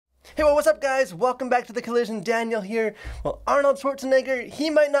Hey, well, what's up, guys? Welcome back to The Collision. Daniel here. Well, Arnold Schwarzenegger,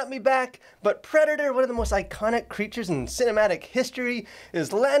 he might not be back, but Predator, one of the most iconic creatures in cinematic history,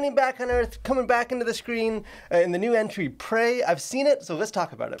 is landing back on Earth, coming back into the screen in the new entry, Prey. I've seen it, so let's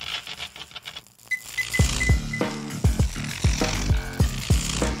talk about it.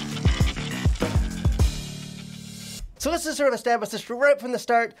 So let's just sort of establish this right from the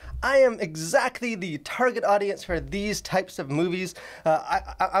start. I am exactly the target audience for these types of movies.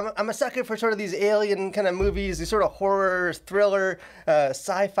 I'm a sucker for sort of these alien kind of movies, these sort of horror, thriller,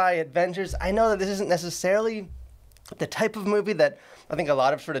 sci-fi adventures. I know that this isn't necessarily the type of movie that I think a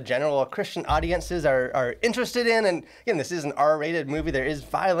lot of sort of general Christian audiences are interested in. And again, this is an R-rated movie. There is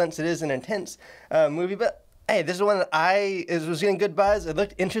violence. It is an intense movie, but hey, this is one that was getting good buzz. It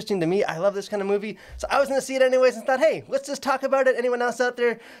looked interesting to me. I love this kind of movie. So I was going to see it anyways and thought, hey, let's just talk about it. Anyone else out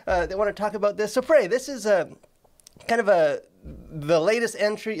there that want to talk about this? So Prey, this is the latest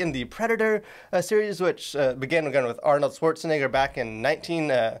entry in the Predator series, which began again with Arnold Schwarzenegger back in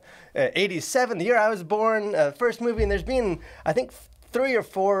 1987, the year I was born, first movie. And there's been, I think, 3 or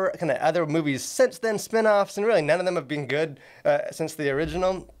 4 kind of other movies since then, spin-offs, and really none of them have been good since the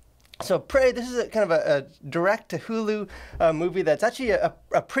original. So Prey, this is a kind of a direct-to-Hulu movie that's actually a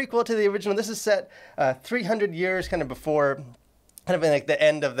prequel to the original. This is set 300 years kind of before, kind of in like the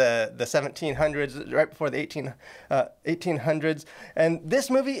end of the 1700s, right before the 1800s. And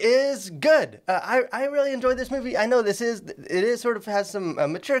this movie is good. I really enjoyed this movie. I know it is sort of has some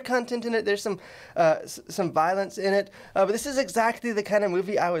mature content in it. There's some violence in it. But this is exactly the kind of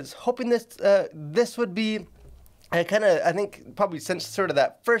movie I was hoping this would be. I think probably since sort of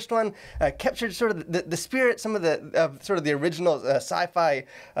that first one, captured sort of the spirit, some of the original sci-fi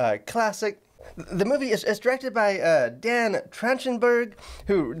classic. The movie is directed by Dan Trachtenberg,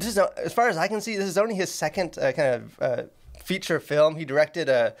 who, as far as I can see, this is only his second feature film. He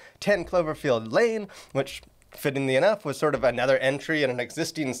directed 10 Cloverfield Lane, which, fittingly enough, was sort of another entry in an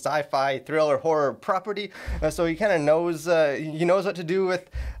existing sci-fi thriller horror property. So he kind of knows what to do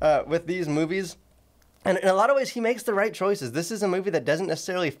with these movies. And in a lot of ways, he makes the right choices. This is a movie that doesn't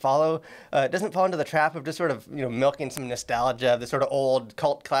necessarily doesn't fall into the trap of just sort of, milking some nostalgia, this sort of old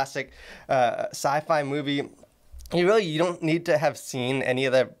cult classic sci-fi movie. You don't need to have seen any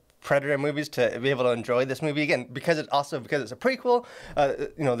of the Predator movies to be able to enjoy this movie. Again, because it's a prequel,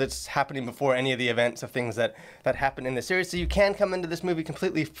 that's happening before any of the events of things that happen in the series. So you can come into this movie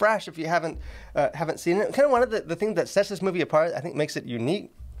completely fresh if you haven't seen it. Kind of one of the things that sets this movie apart, I think makes it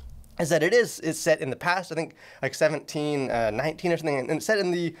unique, is that it's set in the past, I think like 1719 or something, and it's set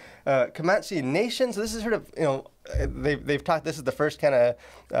in the Comanche Nation. So this is sort of, they've talked, this is the first kind of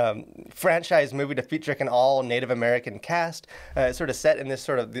franchise movie to feature like an all Native American cast. It's sort of set in this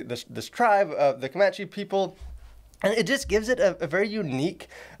sort of this tribe of the Comanche people. And it just gives it a very unique,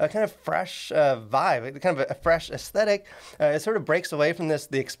 kind of fresh vibe, kind of a fresh aesthetic. It sort of breaks away from the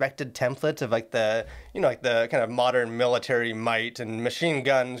expected template of like the kind of modern military might and machine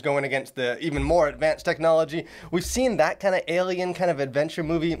guns going against the even more advanced technology. We've seen that kind of alien kind of adventure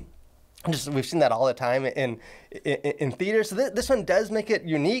movie. We've seen that all the time in theater. So this one does make it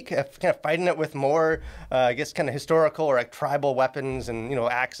unique, kind of fighting it with more, I guess, kind of historical or like tribal weapons and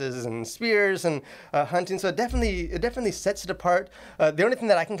axes and spears and hunting. So it definitely sets it apart. The only thing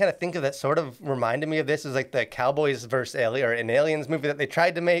that I can kind of think of that sort of reminded me of this is like the Cowboys vs. Aliens movie that they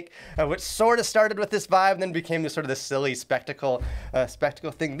tried to make, which sort of started with this vibe and then became this sort of this silly spectacle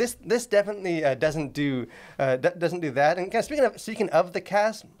thing. This definitely doesn't do that. And kind of speaking of the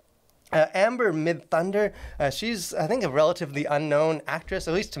cast. Amber Midthunder, she's, I think, a relatively unknown actress,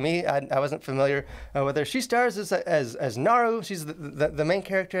 at least to me. I wasn't familiar with her. She stars as Naru. She's the main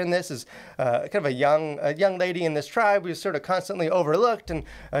character in this, is kind of a young lady in this tribe who's sort of constantly overlooked and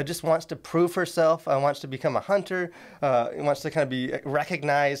just wants to prove herself, wants to become a hunter, wants to kind of be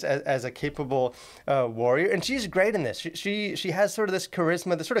recognized as a capable warrior. And she's great in this. She has sort of this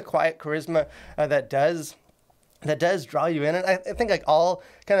charisma, this sort of quiet charisma that does draw you in. And I think like all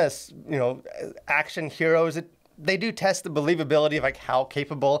kind of, action heroes, they do test the believability of like how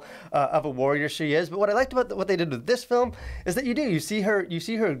capable of a warrior she is. But what I liked about what they did with this film is that you see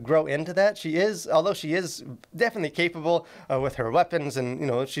her grow into that. Although she is definitely capable with her weapons,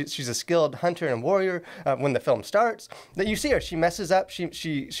 and she's a skilled hunter and warrior when the film starts. That you see her, she messes up,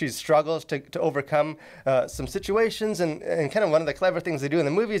 she struggles to overcome some situations, and kind of one of the clever things they do in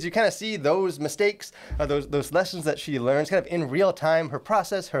the movie is you kind of see those mistakes, those lessons that she learns kind of in real time, her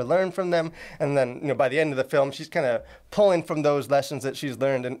process, her learn from them, and then by the end of the film she's kind of pulling from those lessons that she's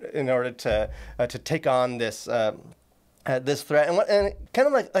learned in order to take on this this threat, and kind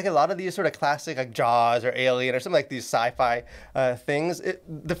of like a lot of these sort of classic like Jaws or Alien or something like these sci-fi things.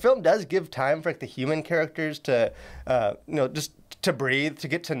 The film does give time for like the human characters to just to breathe, to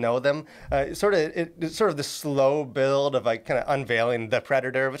get to know them. It's sort of the slow build of like kind of unveiling the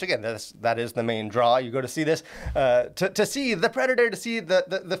predator, which again that is the main draw. You go to see this to see the predator, to see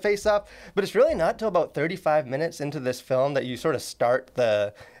the face off, but it's really not till about 35 minutes into this film that you sort of start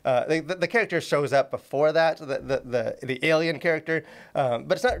the character shows up before that, the alien character,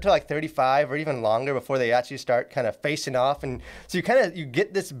 but it's not until like 35 or even longer before they actually start kind of facing off, and so you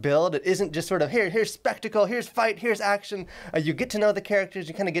get this build. It isn't just sort of here's spectacle, here's fight, here's action. You get to know the characters,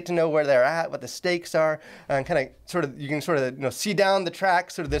 you kind of get to know where they're at, what the stakes are, and kind of you can see down the track,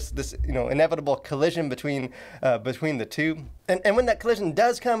 sort of this inevitable collision between the two. And when that collision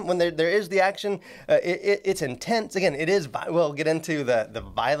does come, when there is the action, it's intense. Again, we'll get into the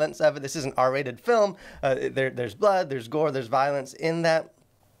violence of it. This is an R-rated film. There's blood, there's gore, there's violence in that.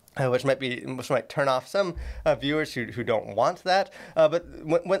 Which might turn off some viewers who don't want that. But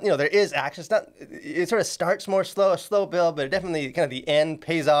when there is action, it sort of starts more slow, a slow build, but it definitely kind of the end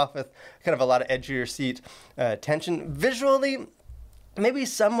pays off with kind of a lot of edge of your seat tension. Visually, maybe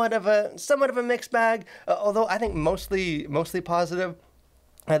somewhat of a mixed bag, although I think mostly positive.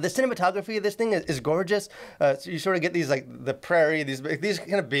 The cinematography of this thing is gorgeous. So you sort of get these like the prairie, these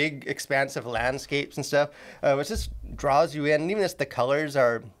kind of big, expansive landscapes and stuff, which just draws you in. And even as the colors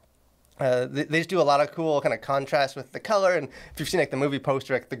are. They just do a lot of cool kind of contrast with the color, and if you've seen like the movie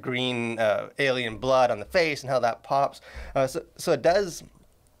poster, like the green alien blood on the face and how that pops, so it does.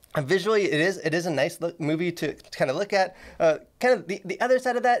 Visually, it is a nice movie to kind of look at. Kind of the other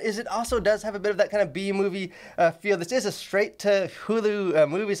side of that is it also does have a bit of that kind of B movie feel. This is a straight to Hulu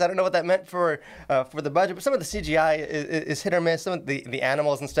movie, so I don't know what that meant for the budget, but some of the CGI is hit or miss. Some of the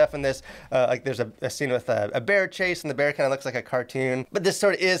animals and stuff in this, like there's a scene with a bear chase, and the bear kind of looks like a cartoon. But this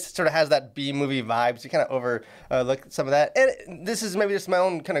sort of has that B movie vibe, so you kind of overlook some of that. And this is maybe just my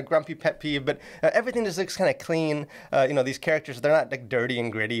own kind of grumpy pet peeve, but everything just looks kind of clean. These characters, they're not like dirty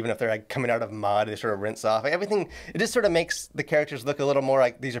and gritty. Even if they're like coming out of mud, they sort of rinse off. Like everything, it just sort of makes the characters look a little more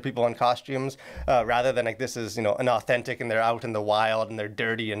like these are people in costumes, rather than like this is an authentic and they're out in the wild and they're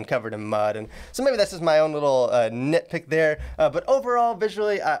dirty and covered in mud. And so maybe that's just my own little nitpick there. But overall,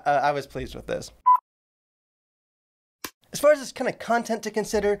 visually, I was pleased with this. As far as this kind of content to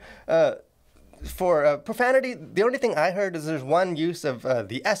consider. For profanity, the only thing I heard is there's one use of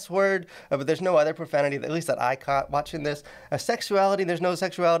the S word, but there's no other profanity, at least that I caught watching this. Sexuality, there's no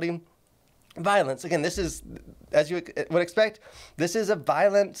sexuality. Violence, again, this is, as you would expect, this is a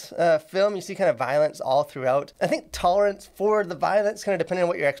violent film. You see kind of violence all throughout. I think tolerance for the violence, kind of depending on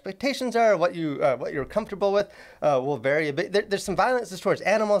what your expectations are, what you're comfortable with, will vary a bit. There's some violence towards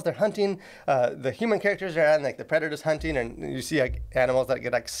animals. They're hunting. The human characters are on, like the predator's hunting, and you see like animals that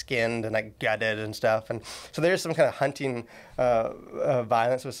get like skinned and like gutted and stuff. And so there's some kind of hunting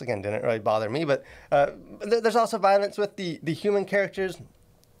violence, which again didn't really bother me. But there's also violence with the human characters.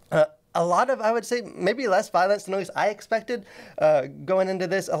 A lot of, I would say, maybe less violence than at least I expected going into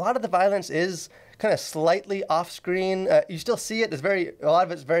this. A lot of the violence is kind of slightly off-screen. You still see it. A lot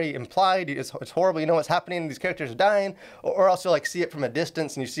of it's very implied. It's horrible. You know what's happening. These characters are dying. Or also like see it from a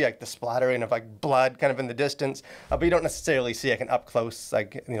distance, and you see like the splattering of like blood kind of in the distance. But you don't necessarily see like an up-close,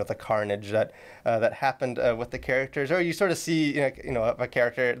 like the carnage that happened with the characters. Or you sort of see a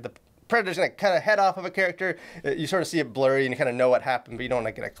character, the predator's gonna kind of head off of a character. You sort of see it blurry and you kind of know what happened, but you don't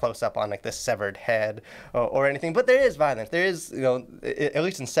like get a close up on like the severed head or anything. But there is violence. There is, at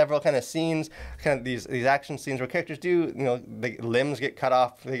least in several kind of scenes, kind of these action scenes where characters do, the limbs get cut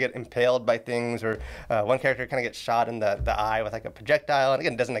off, they get impaled by things, or one character kind of gets shot in the eye with like a projectile. And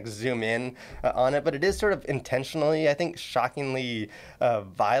again, it doesn't like zoom in on it, but it is sort of intentionally, I think, shockingly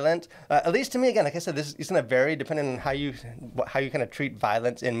violent. At least to me, again, like I said, this is going to vary depending on how you kind of treat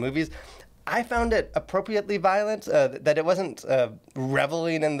violence in movies. I found it appropriately violent, that it wasn't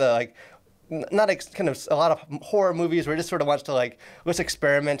reveling in the not kind of a lot of horror movies where it just sort of wants to like, let's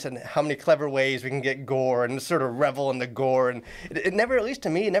experiment and how many clever ways we can get gore and sort of revel in the gore. And it never, at least to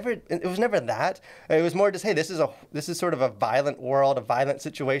me, it was never that. It was more just, hey, this is sort of a violent world, a violent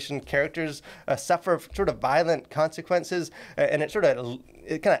situation. Characters suffer sort of violent consequences, and it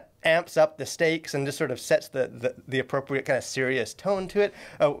kind of amps up the stakes and just sort of sets the appropriate kind of serious tone to it,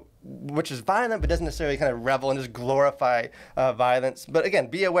 which is violent but doesn't necessarily kind of revel and just glorify violence. But again,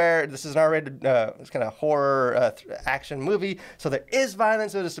 be aware, this is an R-rated kind of horror action movie, so there is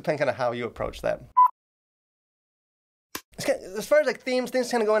violence. So it just depends kind of how you approach that. as far as like themes,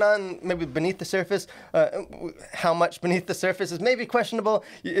 things kind of going on maybe beneath the surface. How much beneath the surface is maybe questionable.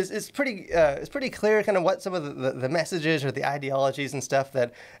 It's pretty clear kind of what some of the messages or the ideologies and stuff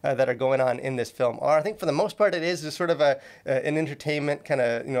that are going on in this film are. I think for the most part it is just sort of an entertainment kind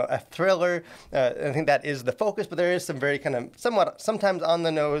of, you know, a thriller. I think that is the focus, but there is some very kind of sometimes on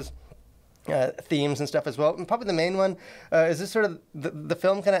the nose themes and stuff as well. And probably the main one is this sort of the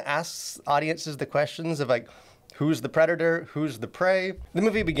film kind of asks audiences the questions of like, who's the predator? Who's the prey? The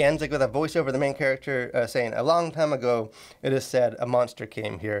movie begins like with a voiceover of the main character saying, "A long time ago, it is said, a monster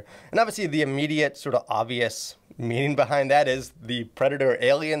came here." And obviously the immediate sort of obvious meaning behind that is the predator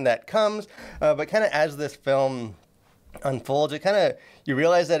alien that comes. But kind of as this film unfolds, you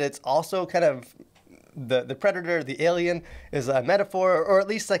realize that it's also kind of the predator, the alien, is a metaphor, or at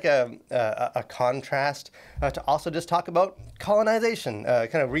least like a contrast to also just talk about colonization,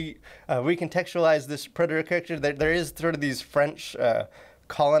 kind of recontextualize this predator character. There is sort of these French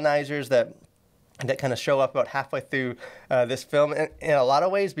colonizers that kind of show up about halfway through this film, and in a lot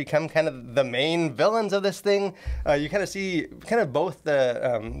of ways become kind of the main villains of this thing. You kind of see kind of both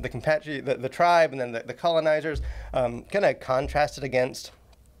the tribe and then the colonizers kind of contrasted against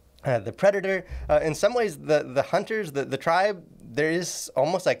the predator. In some ways, the hunters, the tribe, there is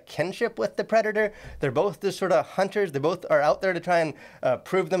almost like kinship with the predator. They're both just sort of hunters. They both are out there to try and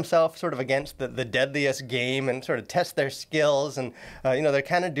prove themselves sort of against the deadliest game and sort of test their skills. And, you know, they're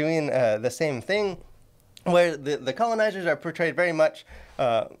kind of doing the same thing, where the colonizers are portrayed very much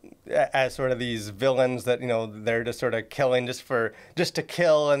as sort of these villains that, you know, they're just sort of killing just to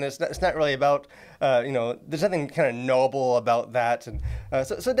kill, and it's not really about, you know, there's nothing kind of noble about that. And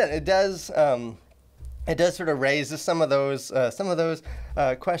so it does sort of raise just some of those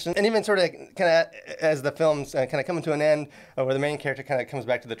questions, and even sort of kind of as the film's kind of coming to an end, where the main character kind of comes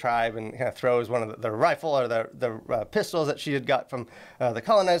back to the tribe and kind of throws one of the rifle or the pistols that she had got from the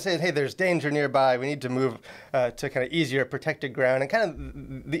colonizers, says, "Hey, there's danger nearby. We need to move to kind of easier protected ground." And kind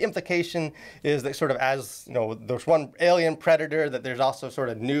of the implication is that sort of as, you know, there's one alien predator, that there's also sort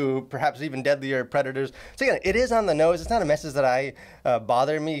of new, perhaps even deadlier predators. So again, it is on the nose. It's not a message that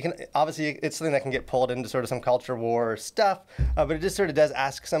bother me. You can obviously, it's something that can get pulled into sort of some culture war stuff, but it just sort of does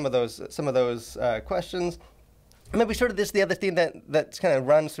ask some of those questions. Maybe sort of the other theme that kind of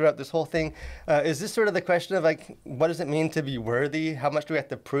runs throughout this whole thing is this sort of the question of like, what does it mean to be worthy? How much do we have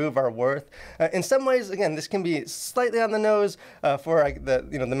to prove our worth? In some ways, again, this can be slightly on the nose for like the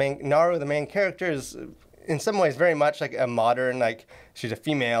main Naru, the main character, is in some ways very much like a modern, like, she's a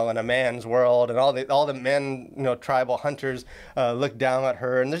female in a man's world, and all the men, you know, tribal hunters look down at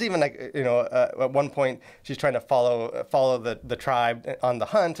her. And there's even like, you know, at one point she's trying to follow the tribe on the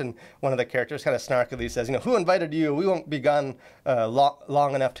hunt, and one of the characters kind of snarkily says, you know, "Who invited you? We won't be gone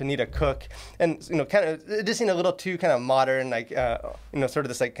long enough to need a cook." And, you know, kind of it just seemed a little too kind of modern, like, you know, sort of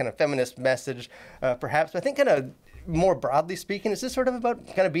this like kind of feminist message, perhaps. But I think kind of more broadly speaking, is this sort of about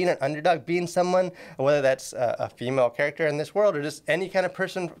kind of being an underdog, being someone, whether that's a female character in this world or just any kind of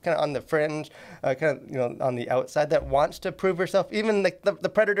person kind of on the fringe, kind of, you know, on the outside, that wants to prove herself. Even like the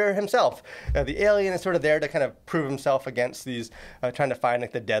predator himself, the alien, is sort of there to kind of prove himself against these, trying to find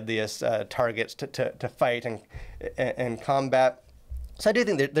like the deadliest targets to fight and combat. So I do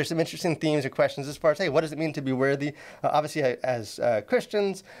think there's some interesting themes or questions as far as, hey, what does it mean to be worthy? Obviously, as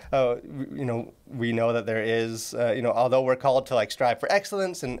Christians, you know, we know that there is, you know, although we're called to like strive for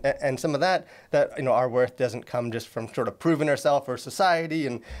excellence and some of that, you know, our worth doesn't come just from sort of proving ourselves or society.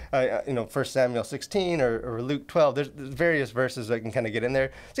 And, you know, 1 Samuel 16 or Luke 12, there's various verses that can kind of get in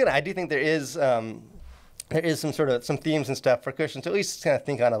there. So, you know, I do think there is some themes and stuff for Christians to at least kind of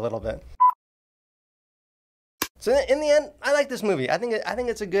think on a little bit. So in the end, I like this movie. I think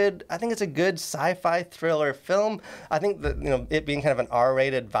it's a good sci-fi thriller film. I think that, you know, it being kind of an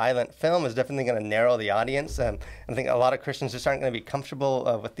R-rated violent film is definitely going to narrow the audience. I think a lot of Christians just aren't going to be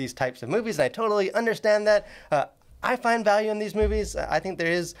comfortable with these types of movies, and I totally understand that. I find value in these movies. I think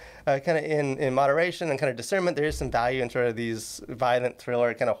there is kind of in moderation and kind of discernment, there is some value in sort of these violent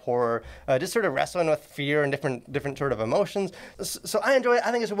thriller kind of horror, just sort of wrestling with fear and different sort of emotions. So I enjoy it.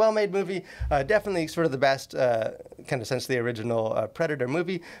 I think it's a well-made movie. Definitely sort of the best kind of since the original Predator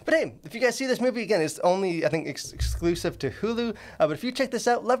movie. But hey, if you guys see this movie, again, it's only, I think, exclusive to Hulu. But if you check this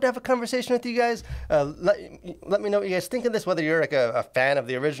out, love to have a conversation with you guys. Let me know what you guys think of this, whether you're like a fan of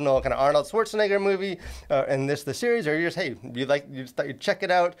the original kind of Arnold Schwarzenegger movie and the series, or you're just, hey, you just thought you'd check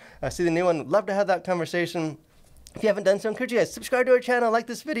it out, see the new one. Love to have that conversation. If you haven't done so, I encourage you guys, subscribe to our channel, like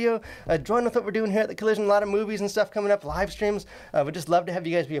this video, join with what we're doing here at the Collision. A lot of movies and stuff coming up, live streams. We'd just love to have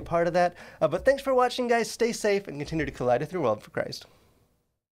you guys be a part of that. But thanks for watching, guys. Stay safe and continue to collide with your world for Christ.